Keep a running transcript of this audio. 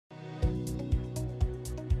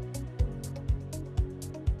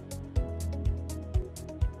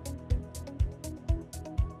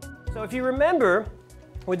So if you remember,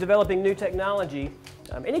 with developing new technology,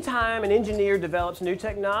 anytime an engineer develops new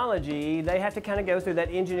technology, they have to kind of go through that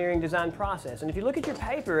engineering design process. And if you look at your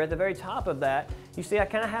paper at the very top of that, you see I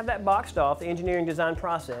kind of have that boxed off, the engineering design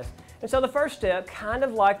process. And so the first step, kind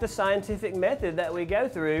of like the scientific method that we go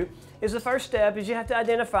through, is the first step is you have to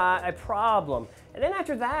identify a problem. And then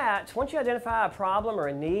after that, once you identify a problem or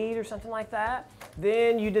a need or something like that,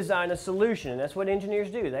 then you design a solution. And that's what engineers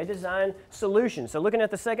do. They design solutions. So looking at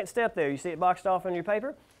the second step there, you see it boxed off on your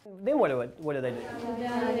paper? Then what do they do?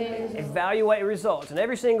 Evaluate results. And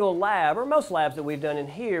every single lab, or most labs that we've done in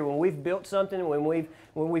here, when we've built something, when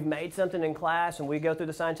we've made something in class and we go through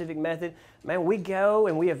the scientific method, man, we go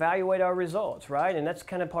and we evaluate our results, right? And that's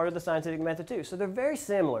kind of part of the scientific method too. So they're very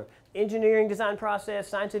similar. Engineering design process,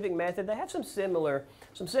 scientific method, they have some similar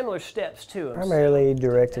steps to them. Primarily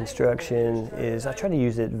direct instruction is, I try to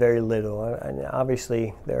use it very little. And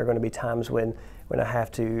obviously there are going to be times when I have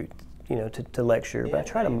to to lecture, but I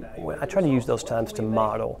try to use those times to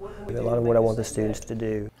model a lot of what I want the students to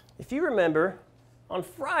do. If you remember, on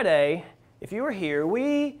Friday, if you were here,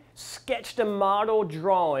 we sketched a model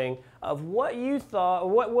drawing of what you thought,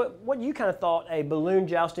 what you kind of thought a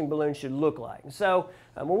jousting balloon should look like. And so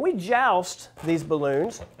when we joust these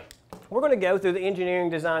balloons, we're going to go through the engineering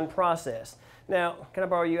design process. Now, can I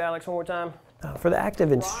borrow you, Alex, one more time? For the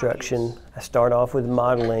active instruction, I start off with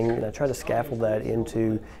modeling, and I try to scaffold that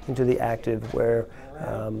into the active, where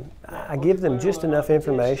I give them just enough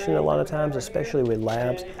information a lot of times, especially with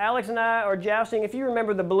labs. Alex and I are jousting. If you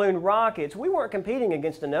remember the balloon rockets, we weren't competing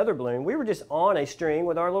against another balloon. We were just on a string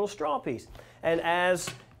with our little straw piece. And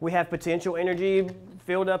as we have potential energy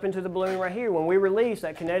filled up into the balloon right here, when we release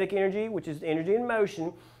that kinetic energy, which is energy in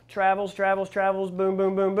motion, travels, boom,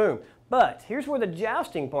 boom, boom, boom. But here's where the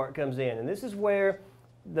jousting part comes in, and this is where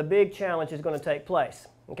the big challenge is going to take place.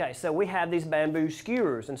 Okay, so we have these bamboo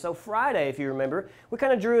skewers, and so Friday, if you remember, we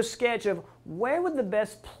kind of drew a sketch of where would the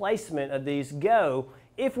best placement of these go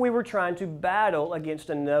if we were trying to battle against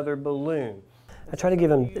another balloon. I try to give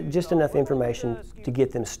them just enough information to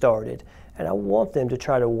get them started, and I want them to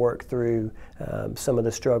try to work through some of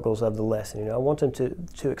the struggles of the lesson. I want them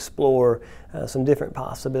to explore some different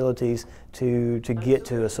possibilities to get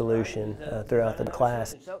to a solution throughout the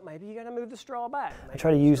class. So maybe you got to move the straw back. I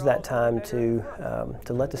try to use that time to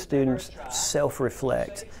let the students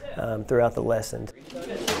self-reflect throughout the lesson.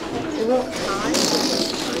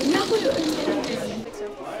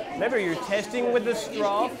 Remember, you're testing with the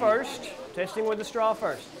straw first. Testing with the straw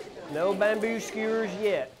first. No bamboo skewers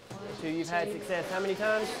yet until you've had success. How many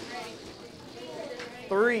times?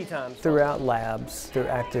 3 times. Throughout labs, through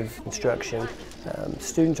active instruction,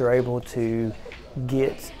 students are able to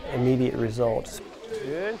get immediate results.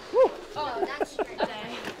 Good. Woo.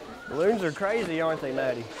 Balloons are crazy, aren't they,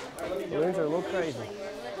 Maddie? Balloons are a little crazy.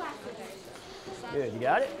 Good. You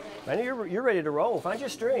got it? I know you're ready to roll. Find your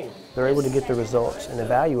string. They're able to get the results and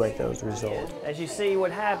evaluate those results. As you see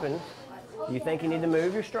what happened, do you think you need to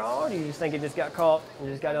move your straw, or do you just think it just got caught and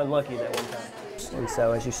just got unlucky that one time? And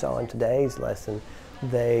so, as you saw in today's lesson,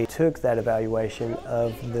 they took that evaluation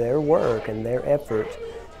of their work and their effort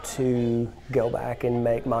to go back and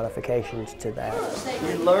make modifications to that.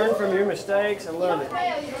 You learn from your mistakes. I love it.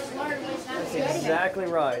 That's exactly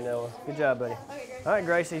right, Noah. Good job, buddy. All right,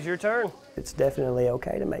 Gracie, it's your turn. It's definitely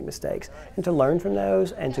okay to make mistakes and to learn from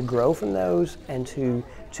those and to grow from those and to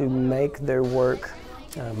make their work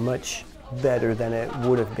much better than it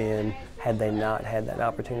would have been had they not had that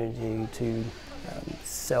opportunity to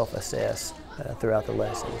self-assess throughout the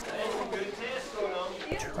lessons.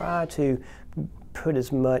 Try to put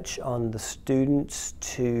as much on the students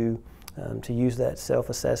to use that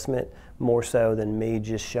self-assessment more so than me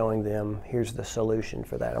just showing them here's the solution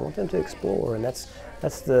for that. I want them to explore, and that's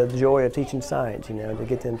the joy of teaching science, to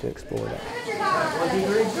get them to explore that. 1, 2,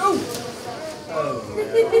 3, go!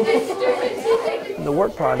 The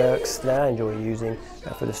work products that I enjoy using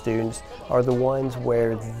for the students are the ones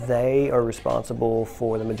where they are responsible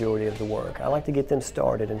for the majority of the work. I like to get them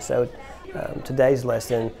started, and so today's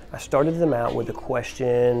lesson, I started them out with a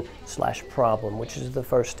question/problem, which is the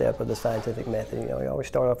first step of the scientific method. You always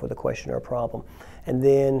start off with a question or a problem. And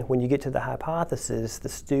then when you get to the hypothesis, the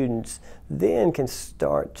students then can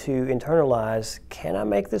start to internalize, can I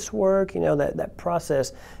make this work? That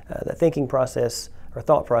process, that thinking process or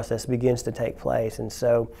thought process begins to take place. And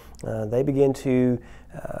so they begin to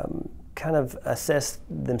kind of assess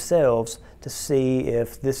themselves to see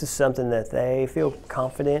if this is something that they feel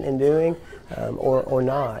confident in doing or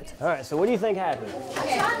not. All right, so what do you think happened?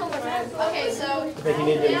 Okay, so... You think you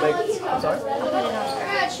need to make... I'm sorry?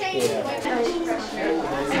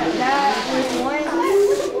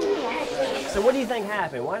 So what do you think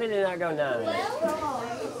happened? Why did it not go 9?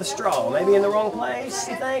 The straw, maybe in the wrong place,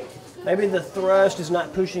 you think? Maybe the thrust is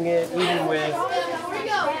not pushing it even with...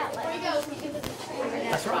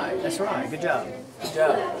 That's right, good job. Good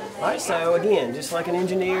job. All right, so again, just like an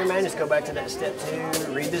engineer, man, just go back to that step 2,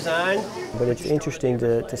 redesign. But it's interesting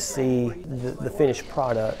to see the finished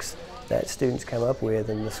products that students come up with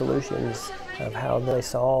and the solutions of how they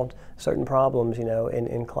solved certain problems, you know,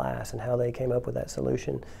 in class and how they came up with that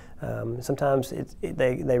solution. Sometimes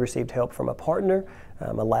they received help from a partner,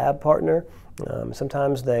 a lab partner.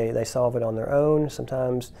 Sometimes they solve it on their own.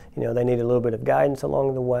 Sometimes, you know, they need a little bit of guidance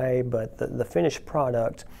along the way. But the finished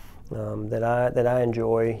product that I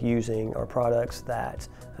enjoy using are products that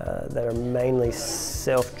are mainly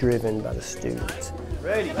self-driven by the students.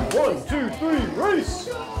 Ready? 1, 2, 3, race!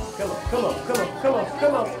 Come on, come on, come on, come on,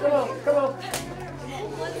 come on, come on, come on.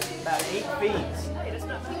 About 8 feet.